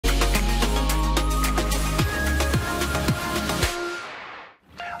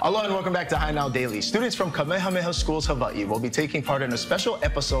Aloha and welcome back to High Now Daily. Students from Kamehameha Schools Hawaiʻi will be taking part in a special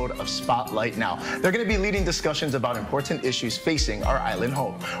episode of Spotlight Now. They're going to be leading discussions about important issues facing our island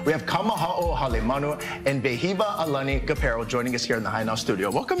home. We have Kamaha'o Halemanu and Behiba Alani Gapero joining us here in the High Now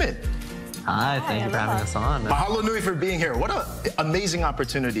studio. Welcome in. Hi, thank you for having us on. Mahalo nui for being here. What an amazing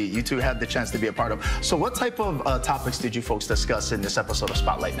opportunity you two had the chance to be a part of. So what type of topics did you folks discuss in this episode of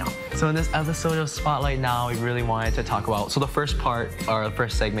Spotlight Now? So in this episode of Spotlight Now, we really wanted to talk about, so the first part, or the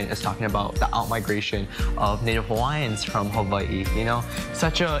first segment is talking about the out-migration of Native Hawaiians from Hawaii. You know,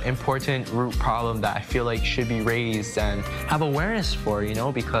 such an important root problem that I feel like should be raised and have awareness for, you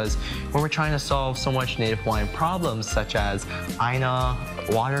know, because when we're trying to solve so much Native Hawaiian problems such as Aina,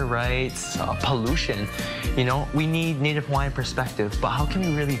 water rights, pollution, you know, we need Native Hawaiian perspective, but how can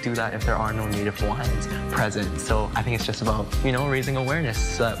we really do that if there are no Native Hawaiians present? So I think it's just about, you know, raising awareness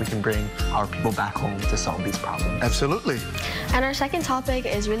so that we can bring our people back home to solve these problems. Absolutely. And our second topic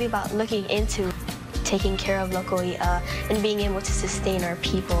is really about looking into taking care of local i'a and being able to sustain our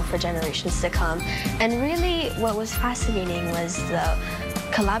people for generations to come. And really what was fascinating was the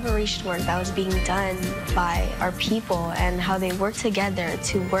collaboration work that was being done by our people and how they work together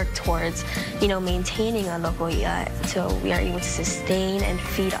to work towards, you know, maintaining a local i'a so we are able to sustain and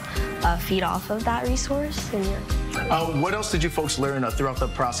feed off of that resource. And what else did you folks learn throughout the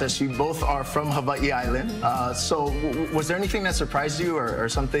process? You both are from Hawaii Island, so was there anything that surprised you or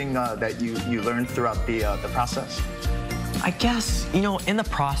something that you learned throughout the process? I guess, you know, in the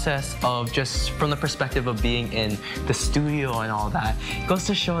process of just from the perspective of being in the studio and all that, it goes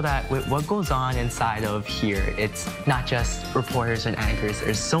to show that with what goes on inside of here, it's not just reporters and anchors,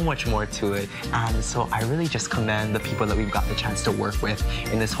 there's so much more to it. And so I really just commend the people that we've got the chance to work with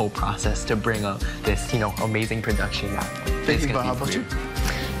in this whole process to bring up this, you know, amazing production. Thank you, how about you?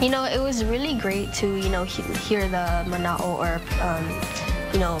 You know, it was really great to, you know, hear the mana'o or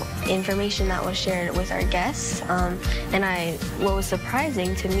you know, information that was shared with our guests. And what was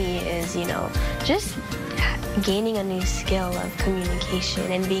surprising to me is, you know, just gaining a new skill of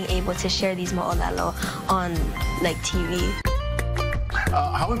communication and being able to share these mo'olelo on, like, TV.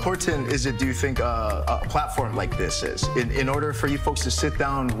 How important is it, do you think, a platform like this is in order for you folks to sit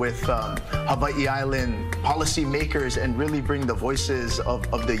down with Hawaii Island policymakers and really bring the voices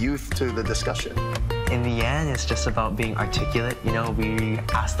of the youth to the discussion? In the end, it's just about being articulate. You know, we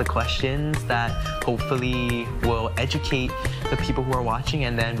ask the questions that hopefully will educate the people who are watching,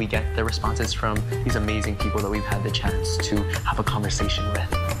 and then we get the responses from these amazing people that we've had the chance to have a conversation with.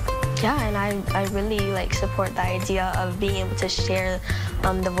 Yeah, and I really support the idea of being able to share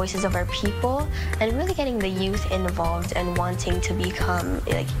the voices of our people and really getting the youth involved and wanting to become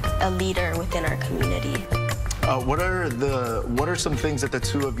a leader within our community. What are some things that the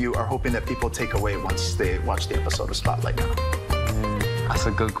two of you are hoping that people take away once they watch the episode of Spotlight Now? That's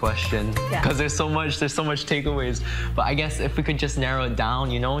a good question, because there's so much takeaways. But I guess if we could just narrow it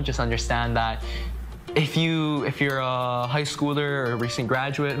down, you know, just understand that if you're a high schooler or a recent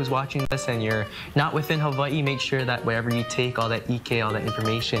graduate who's watching this and you're not within Hawaii, make sure that wherever you take all that ike, all that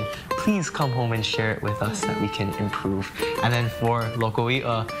information, please come home and share it with us so that we can improve. And then for local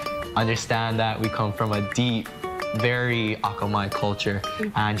i'a, understand that we come from a deep, very akamai culture,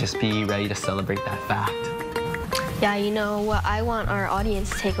 and just be ready to celebrate that fact. Yeah, you know, what I want our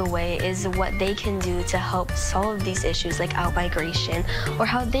audience to take away is what they can do to help solve these issues like out-migration, or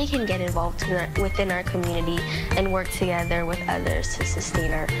how they can get involved within our community and work together with others to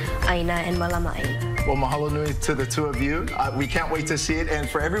sustain our aina and malamai. Well, mahalo nui to the two of you. We can't wait to see it. And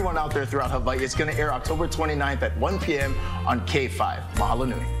for everyone out there throughout Hawaii, it's going to air October 29th at 1 p.m. on K5. Mahalo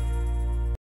nui.